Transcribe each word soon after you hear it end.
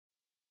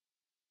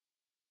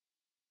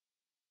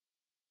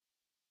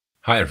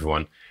Hi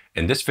everyone.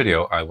 In this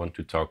video, I want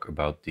to talk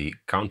about the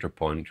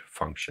counterpoint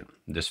function,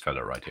 this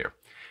fella right here.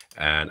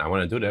 And I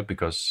want to do that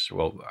because,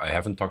 well, I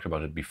haven't talked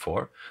about it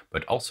before,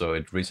 but also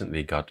it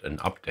recently got an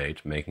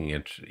update, making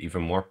it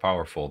even more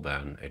powerful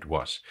than it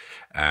was.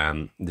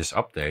 This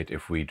update,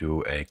 if we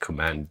do a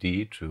Command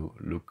D to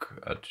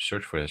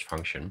search for this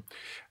function,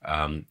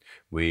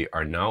 we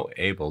are now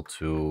able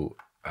to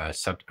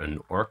set an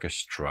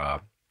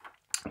orchestra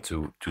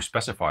to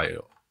specify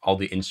all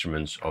the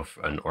instruments of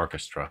an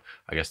orchestra.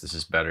 I guess this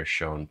is better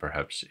shown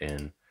perhaps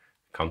in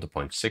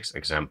Counterpoint 6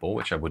 example,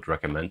 which I would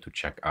recommend to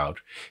check out.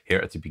 Here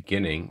at the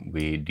beginning,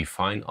 we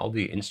define all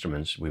the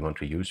instruments we want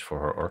to use for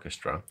our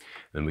orchestra.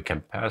 Then we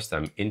can pass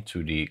them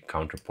into the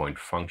counterpoint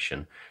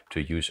function to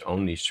use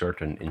only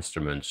certain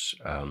instruments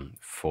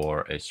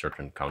for a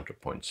certain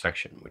counterpoint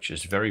section, which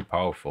is very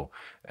powerful.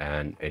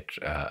 And it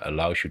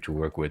allows you to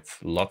work with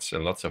lots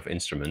and lots of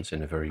instruments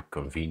in a very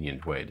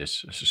convenient way.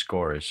 This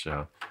score is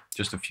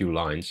just a few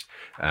lines.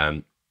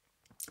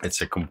 It's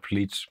a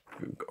complete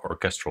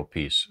orchestral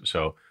piece.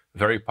 So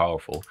very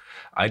powerful.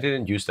 I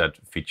didn't use that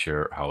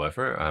feature,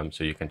 however,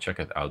 so you can check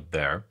it out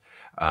there.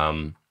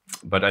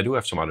 But I do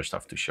have some other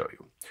stuff to show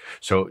you.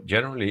 So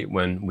generally,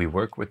 when we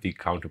work with the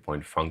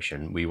counterpoint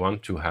function, we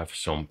want to have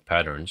some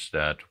patterns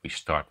that we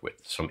start with,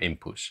 some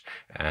inputs.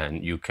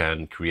 And you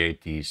can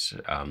create these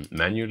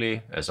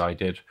manually, as I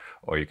did,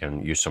 or you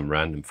can use some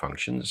random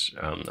functions.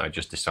 I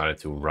just decided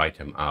to write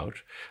them out.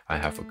 I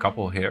have a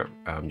couple here,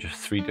 just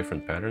 3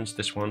 different patterns.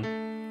 This one,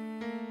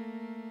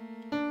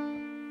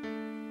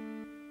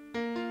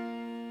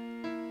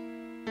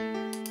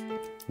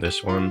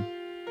 this one,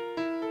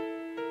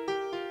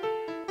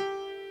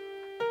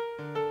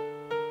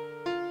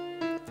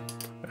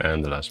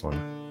 and the last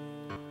one.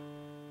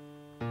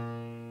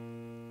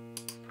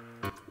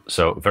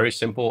 So very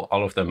simple,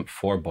 all of them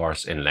 4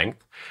 bars in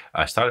length.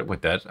 I started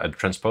with that. I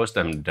transposed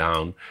them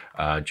down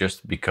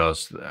just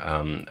because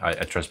I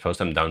transposed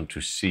them down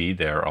to C.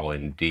 They're all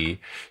in D,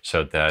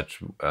 so that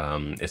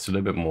it's a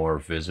little bit more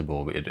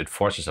visible. It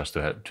forces us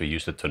to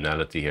use the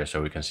tonality here,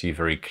 so we can see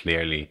very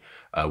clearly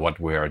what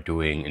we are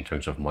doing in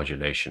terms of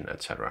modulation,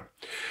 etc.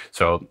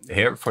 So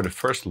here for the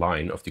first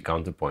line of the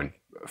counterpoint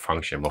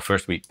function, well,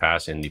 first we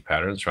pass in the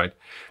patterns, right?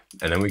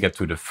 And then we get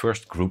to the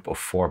first group of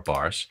 4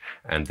 bars,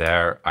 and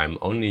there I'm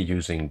only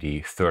using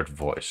the 3rd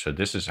voice. So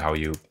this is how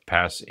you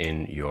pass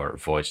in your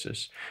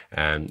voices.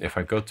 And if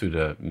I go to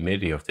the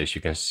MIDI of this,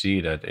 you can see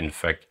that in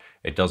fact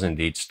it does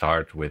indeed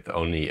start with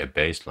only a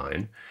bass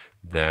line.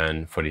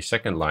 Then for the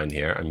second line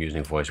here, I'm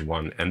using voice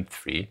 1 and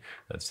 3.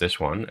 That's this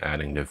one,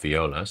 adding the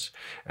violas.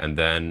 And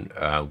then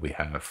we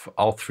have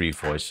all 3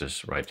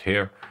 voices right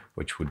here,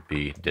 which would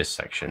be this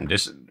section.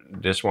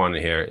 This one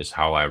here is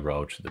how I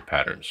wrote the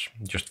patterns,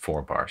 just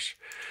 4 bars.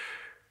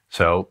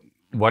 So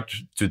what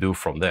to do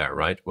from there,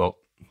 right? Well,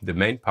 the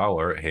main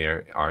power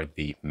here are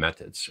the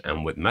methods.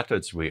 And with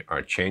methods, we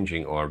are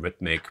changing our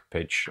rhythmic,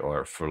 pitch,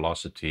 or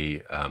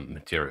velocity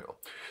material.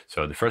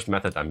 So the first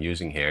method I'm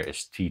using here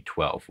is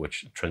T12,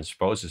 which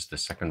transposes the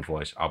second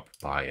voice up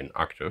by an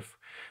octave.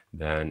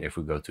 Then if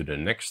we go to the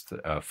next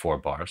 4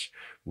 bars,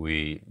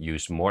 we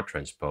use more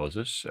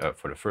transposes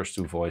for the first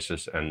 2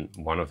 voices, and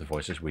one of the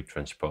voices we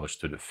transpose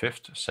to the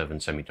 5th, 7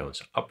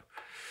 semitones up.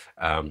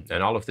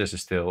 And all of this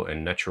is still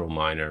in natural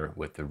minor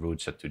with the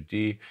root set to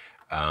D.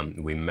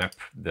 We map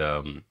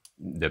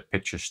the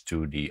pitches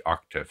to the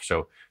octave.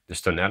 So this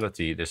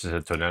is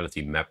a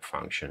tonality map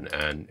function,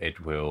 and it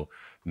will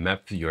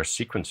map your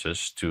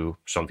sequences to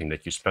something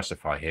that you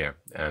specify here.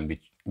 And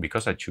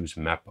because I choose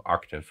map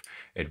octave,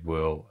 it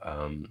will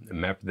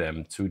map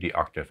them to the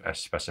octave as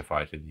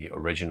specified in the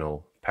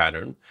original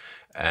pattern,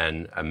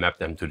 and map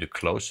them to the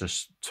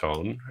closest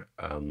tone,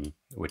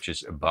 which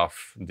is above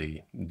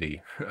the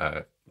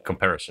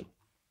comparison.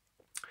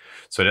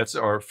 So that's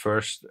our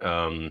first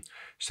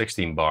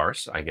 16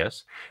 bars, I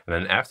guess. And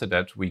then after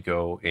that, we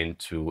go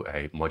into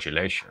a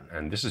modulation.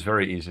 And this is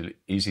very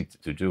easy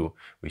to do.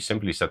 We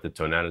simply set the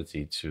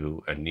tonality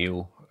to a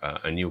new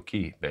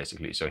key,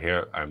 basically. So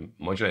here I'm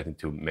modulating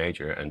to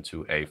major and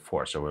to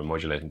A4. So we're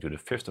modulating to the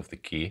 5th of the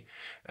key,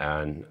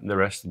 and the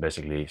rest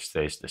basically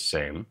stays the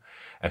same,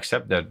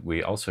 except that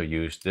we also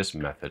use this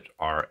method,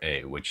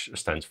 RA, which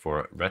stands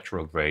for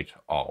retrograde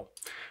all.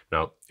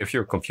 Now, if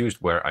you're confused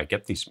where I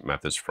get these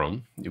methods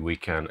from, we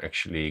can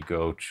actually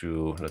go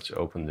to, let's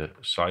open the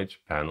side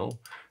panel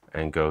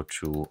and go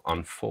to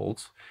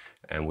unfold.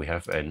 And we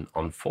have an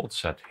unfold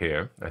set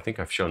here. I think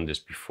I've shown this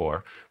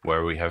before,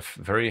 where we have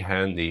very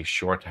handy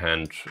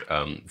shorthand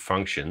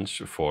functions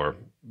for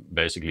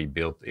basically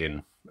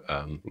built-in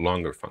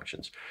longer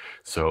functions.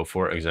 So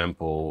for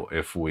example,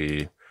 if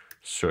we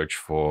search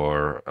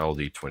for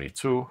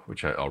LD22,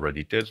 which I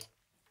already did,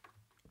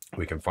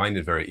 we can find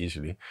it very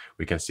easily.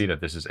 We can see that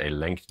this is a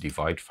length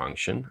divide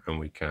function, and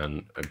we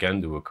can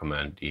again do a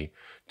Command D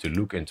to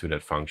look into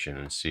that function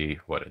and see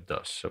what it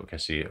does. So we can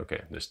see,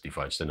 okay, this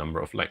divides the number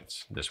of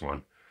lengths. This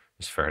one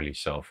is fairly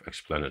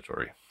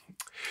self-explanatory.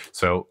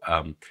 So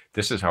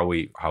this is how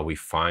we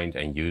find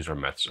and use our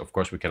methods. Of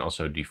course, we can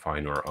also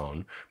define our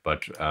own,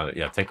 but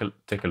yeah, take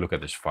a look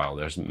at this file.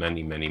 There's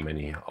many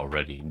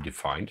already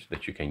defined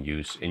that you can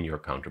use in your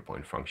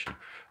counterpoint function,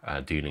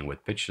 dealing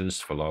with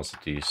pitches,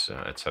 velocities,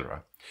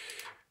 etc.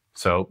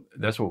 So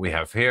that's what we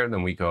have here.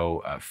 Then we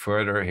go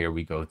further. Here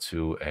we go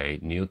to a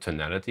new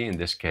tonality. In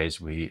this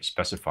case, we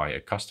specify a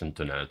custom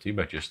tonality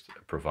by just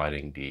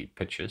providing the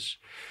pitches.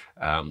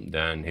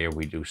 Then here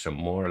we do some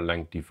more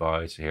length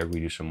divides. Here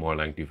we do some more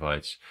length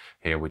divides.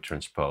 Here we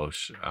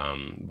transpose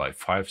by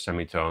 5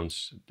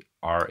 semitones.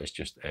 R is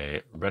just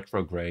a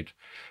retrograde.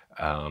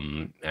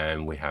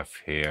 And we have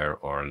here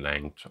our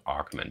length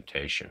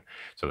augmentation.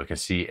 So we can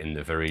see in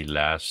the very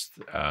last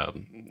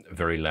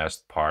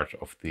part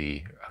of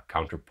the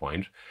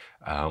counterpoint,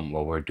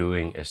 what we're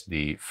doing is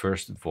the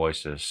first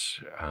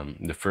voices,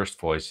 the first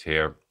voice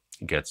here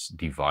gets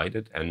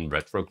divided and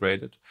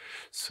retrograded.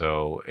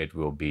 So it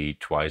will be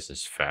twice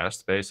as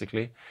fast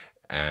basically.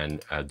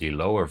 And the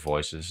lower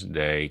voices,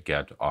 they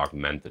get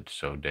augmented,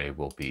 so they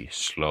will be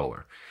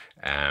slower.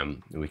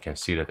 We can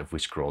see that if we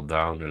scroll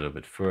down a little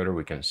bit further,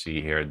 we can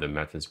see here the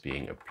methods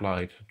being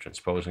applied,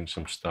 transposing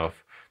some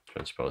stuff,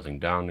 transposing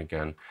down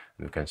again.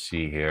 We can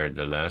see here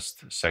the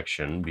last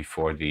section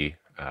before the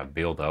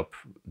build-up,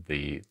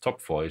 the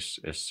top voice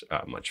is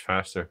much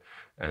faster,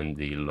 and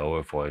the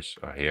lower voice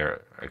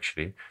here,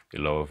 actually, the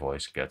lower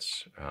voice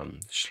gets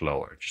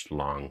slower, just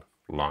long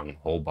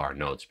whole bar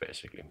notes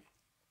basically.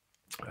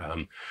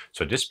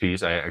 So this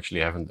piece, I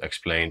actually haven't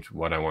explained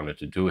what I wanted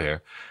to do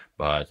here,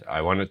 but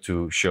I wanted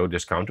to show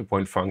this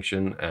counterpoint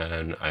function,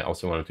 and I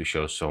also wanted to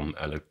show some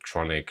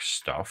electronic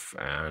stuff,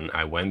 and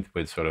I went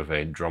with sort of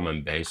a drum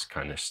and bass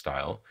kind of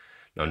style.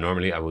 Now,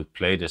 normally I would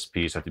play this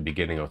piece at the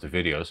beginning of the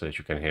video so that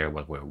you can hear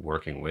what we're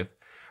working with.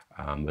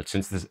 But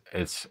since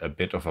it's a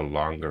bit of a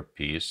longer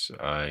piece,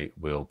 I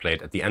will play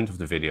it at the end of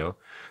the video.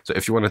 So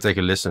if you want to take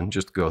a listen,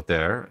 just go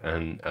there,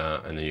 and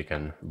then you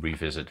can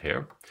revisit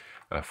here.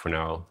 For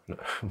now,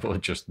 we'll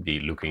just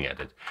be looking at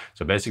it.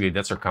 So basically,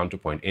 that's our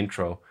counterpoint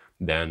intro.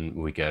 Then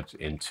we get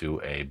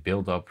into a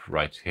build-up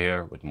right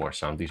here with more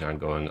sound design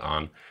going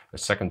on, a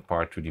second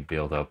part to the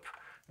build-up,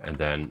 and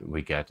then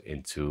we get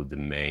into the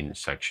main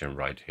section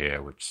right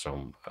here with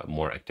some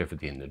more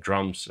activity in the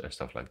drums and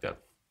stuff like that.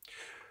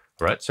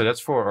 All right, so that's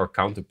for our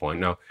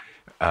counterpoint. Now,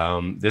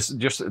 this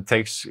just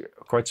takes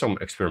quite some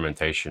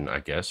experimentation,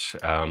 I guess.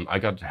 I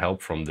got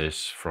help from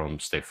this from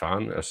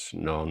Stefan, as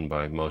known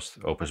by most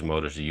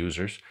Opusmodus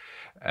users.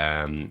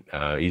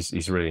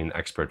 He's really an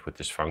expert with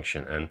this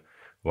function. And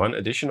one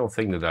additional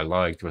thing that I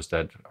liked was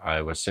that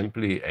I was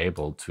simply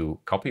able to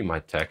copy my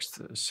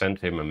text, send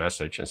him a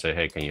message and say,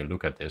 hey, can you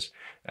look at this?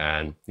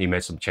 And he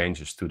made some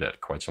changes to that,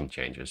 quite some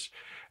changes.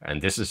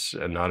 And this is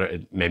another,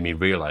 it made me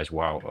realize,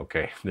 wow,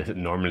 okay,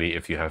 normally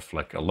if you have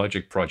like a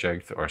Logic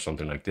project or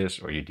something like this,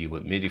 or you deal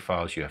with MIDI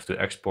files, you have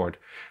to export,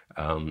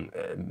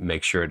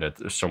 make sure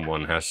that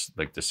someone has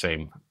like the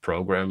same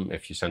program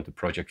if you send the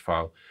project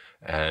file.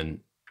 And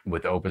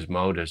with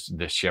Opusmodus,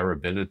 the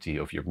shareability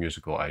of your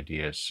musical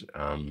ideas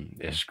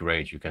is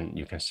great. You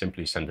can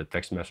simply send a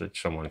text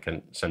message, someone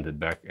can send it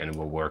back, and it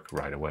will work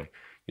right away.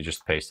 You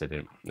just paste it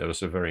in. That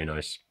was a very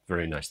nice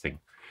thing.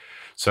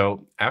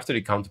 So after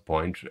the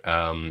counterpoint,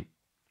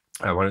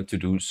 I wanted to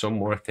do some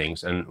more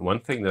things, and one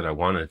thing that I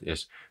wanted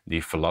is the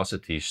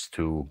velocities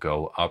to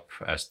go up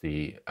as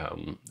the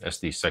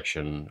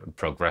section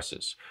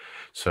progresses.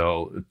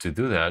 So to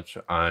do that,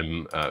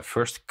 I'm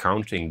first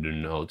counting the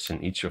notes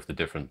in each of the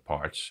different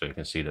parts. So you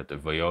can see that the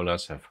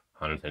violas have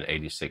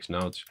 186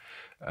 notes,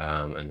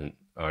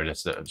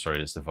 that's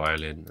the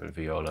violin, the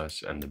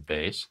violas, and the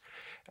bass,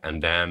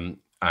 and then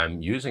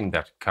I'm using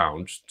that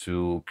count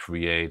to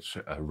create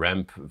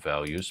ramp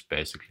values,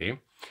 basically,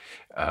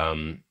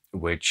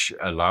 which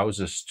allows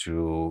us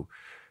to,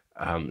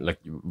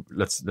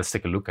 let's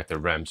take a look at the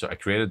ramp. So I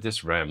created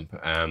this ramp,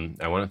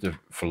 and I wanted the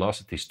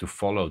velocities to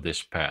follow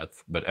this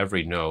path, but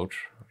every note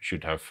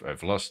should have a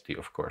velocity,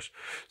 of course.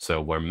 So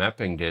we're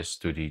mapping this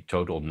to the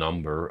total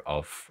number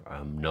of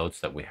notes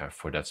that we have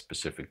for that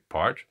specific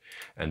part,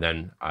 and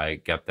then I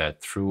get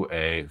that through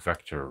a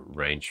vector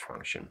range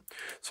function.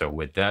 So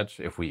with that,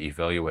 if we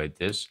evaluate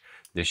this,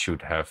 this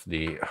should have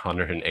the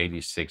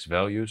 186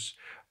 values,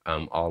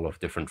 all of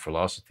different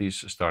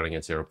velocities, starting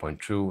at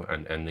 0.2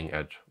 and ending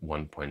at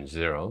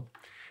 1.0.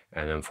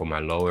 And then for my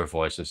lower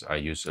voices, I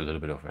use a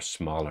little bit of a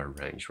smaller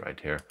range right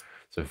here.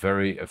 It's a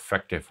very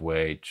effective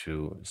way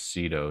to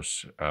see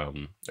those,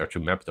 or to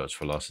map those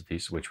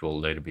velocities, which we'll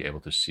later be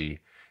able to see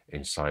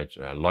inside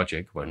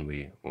Logic when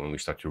we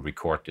start to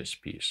record this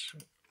piece.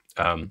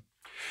 So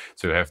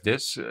we have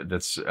this.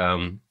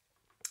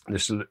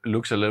 This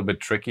looks a little bit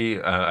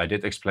tricky. I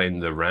did explain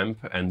the ramp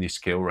and the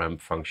scale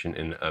ramp function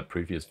in a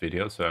previous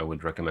video, so I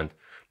would recommend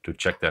to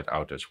check that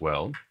out as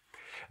well.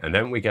 And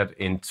then we get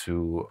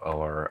into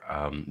our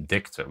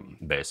dictum,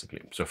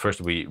 basically. So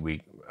first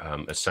we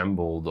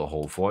assemble the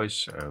whole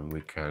voice, and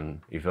we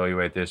can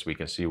evaluate this. We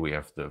can see we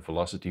have the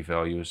velocity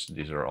values.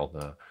 These are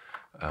all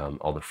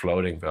all the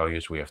floating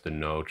values. We have the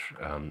note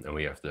and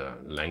we have the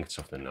lengths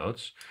of the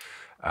notes.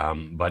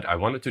 But I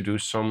wanted to do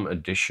some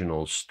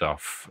additional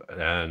stuff,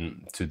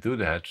 and to do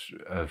that,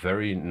 a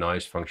very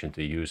nice function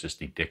to use is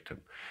the dictum.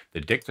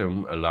 The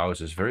dictum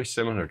allows us, very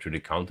similar to the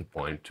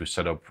counterpoint, to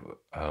set up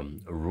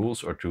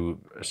rules or to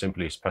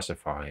simply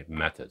specify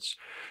methods.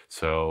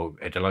 So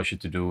it allows you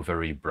to do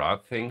very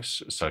broad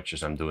things, such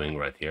as I'm doing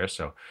right here.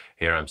 So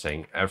here I'm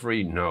saying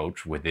every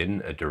note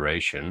within a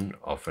duration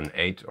of an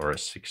 8 or a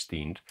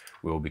 16th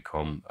will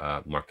become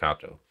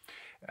marcato.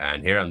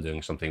 And here I'm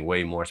doing something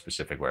way more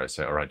specific, where I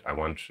say, all right, I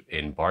want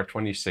in bar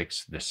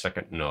 26, the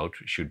second note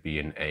should be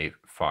in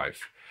A5.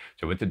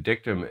 So with the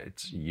dictum,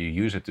 you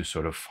use it to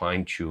sort of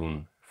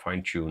fine-tune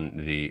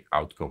the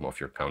outcome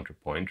of your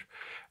counterpoint,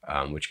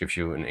 which gives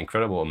you an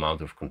incredible amount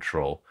of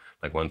control.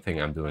 Like one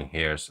thing I'm doing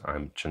here is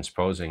I'm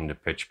transposing the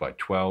pitch by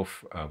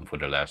 12 for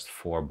the last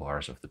 4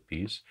 bars of the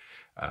piece.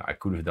 I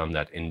could have done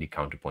that in the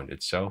counterpoint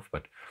itself,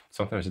 but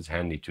sometimes it's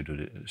handy to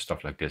do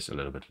stuff like this a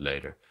little bit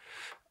later.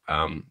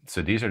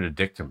 So these are the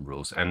dictum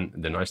rules, and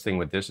the nice thing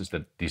with this is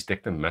that these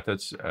dictum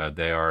methods,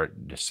 they are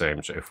the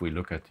same. So if we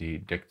look at the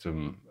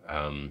dictum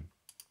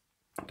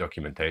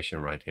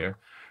documentation right here,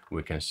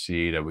 we can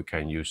see that we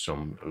can use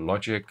some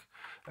logic.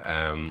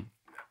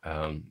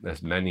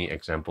 There's many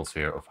examples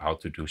here of how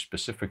to do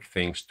specific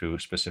things to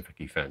specific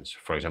events.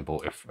 For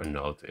example, if a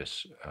note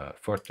is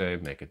forte,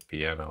 make it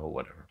piano,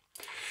 whatever.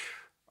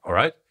 All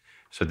right.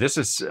 So this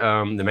is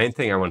the main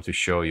thing I want to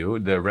show you.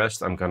 The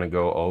rest I'm going to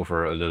go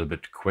over a little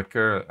bit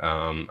quicker.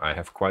 I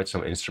have quite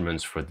some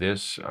instruments for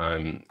this.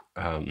 I'm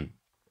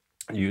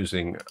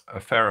using a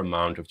fair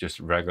amount of just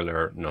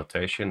regular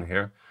notation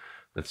here.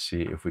 Let's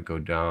see if we go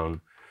down,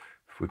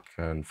 if we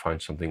can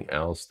find something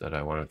else that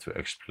I wanted to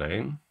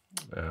explain.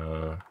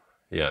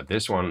 Yeah,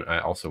 this one I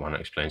also want to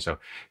explain. So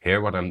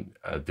here what I'm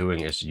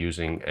doing is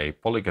using a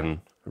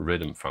polygon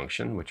rhythm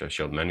function, which I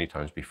showed many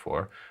times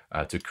before,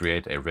 to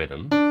create a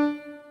rhythm.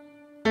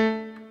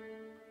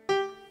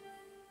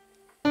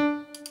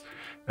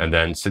 And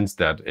then since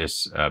that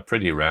is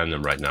pretty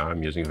random right now,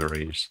 I'm using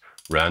various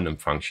random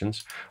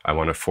functions. I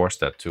want to force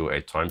that to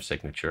a time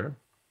signature.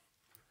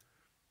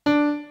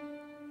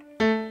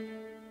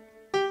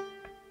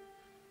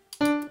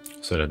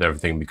 So that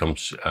everything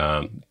becomes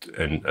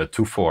in a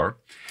 2/4.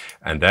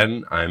 And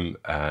then I'm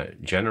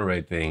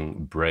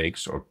generating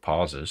breaks or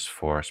pauses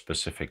for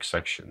specific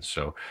sections.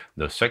 So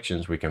those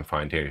sections we can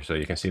find here. So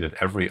you can see that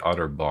every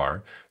other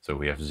bar, so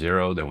we have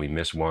 0, then we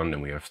miss 1,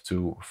 then we have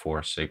 2,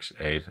 4, 6,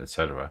 8,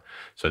 etc.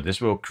 So this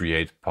will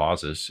create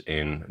pauses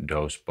in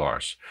those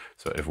bars.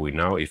 So if we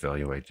now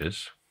evaluate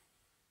this,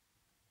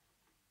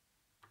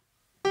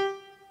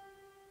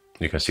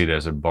 you can see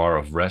there's a bar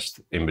of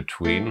rest in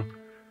between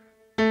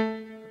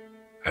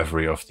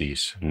every of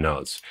these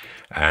notes.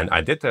 And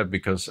I did that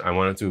because I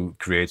wanted to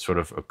create sort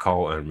of a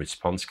call and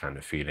response kind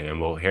of feeling,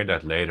 and we'll hear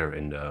that later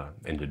in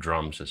the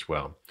drums as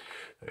well.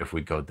 If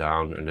we go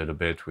down a little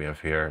bit, we have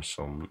here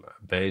some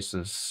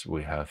basses,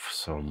 we have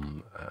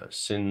some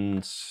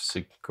synths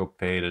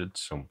syncopated,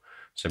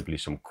 simply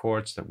some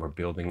chords that we're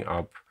building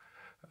up.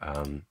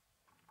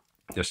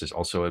 This is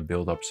also a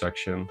build-up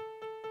section.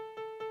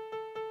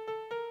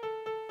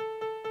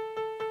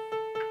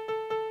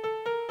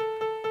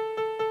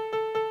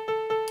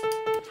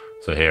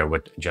 So here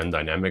with Gen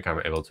Dynamic,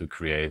 I'm able to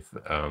create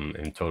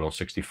in total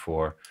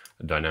 64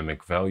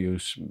 dynamic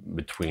values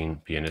between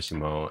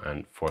pianissimo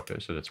and forte.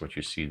 So that's what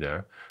you see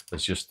there.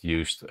 That's just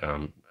used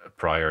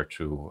prior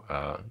to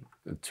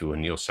a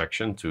Neil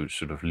section to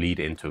sort of lead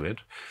into it.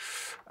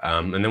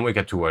 And then we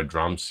get to our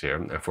drums here.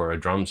 And for our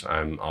drums,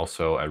 I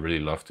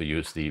really love to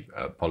use the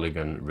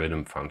polygon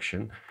rhythm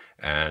function.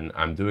 And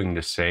I'm doing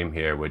the same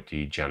here with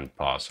the Gen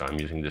pause. So I'm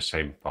using the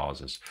same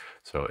pauses.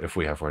 So if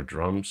we have our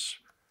drums,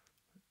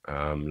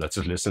 let's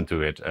just listen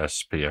to it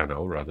as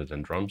piano rather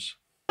than drums.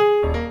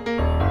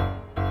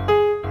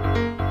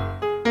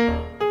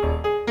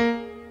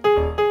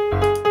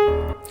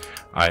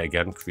 I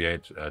again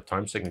create a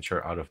time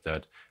signature out of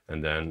that,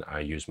 and then I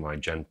use my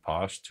Gen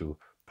pause to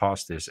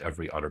pause this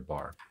every other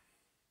bar.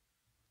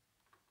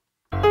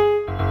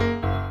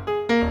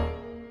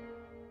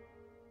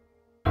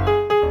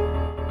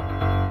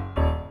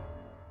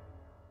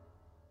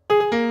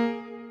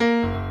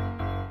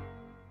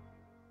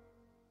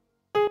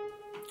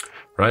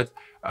 Right.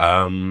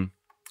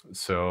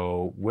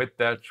 So with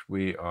that,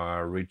 we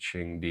are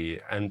reaching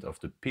the end of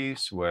the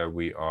piece where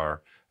we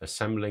are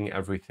assembling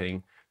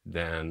everything.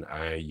 Then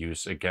I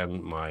use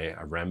again my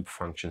ramp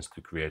functions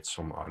to create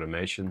some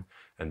automation,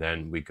 and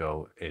then we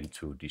go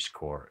into the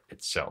score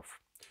itself.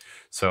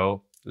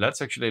 So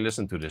let's actually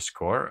listen to this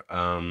score.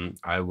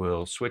 I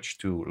will switch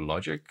to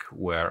Logic,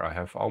 where I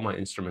have all my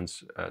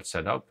instruments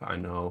set up.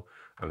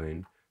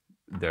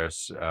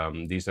 There's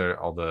these are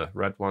all the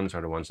red ones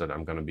are the ones that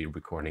I'm going to be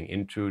recording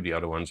into. The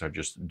other ones are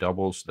just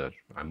doubles that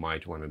I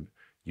might want to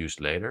use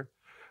later.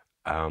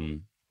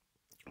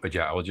 But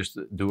yeah, I will just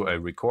do a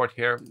record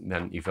here,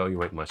 then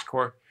evaluate my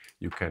score.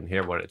 You can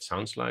hear what it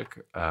sounds like.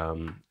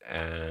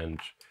 And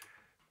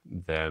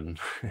then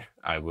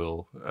I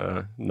will,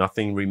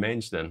 nothing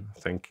remains then.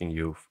 Thanking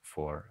you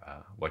for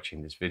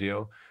watching this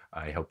video.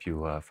 I hope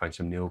you find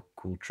some new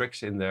cool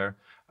tricks in there.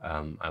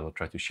 I will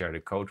try to share the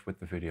code with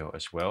the video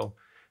as well.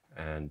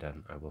 And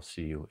then I will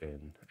see you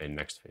in a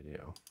next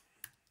video.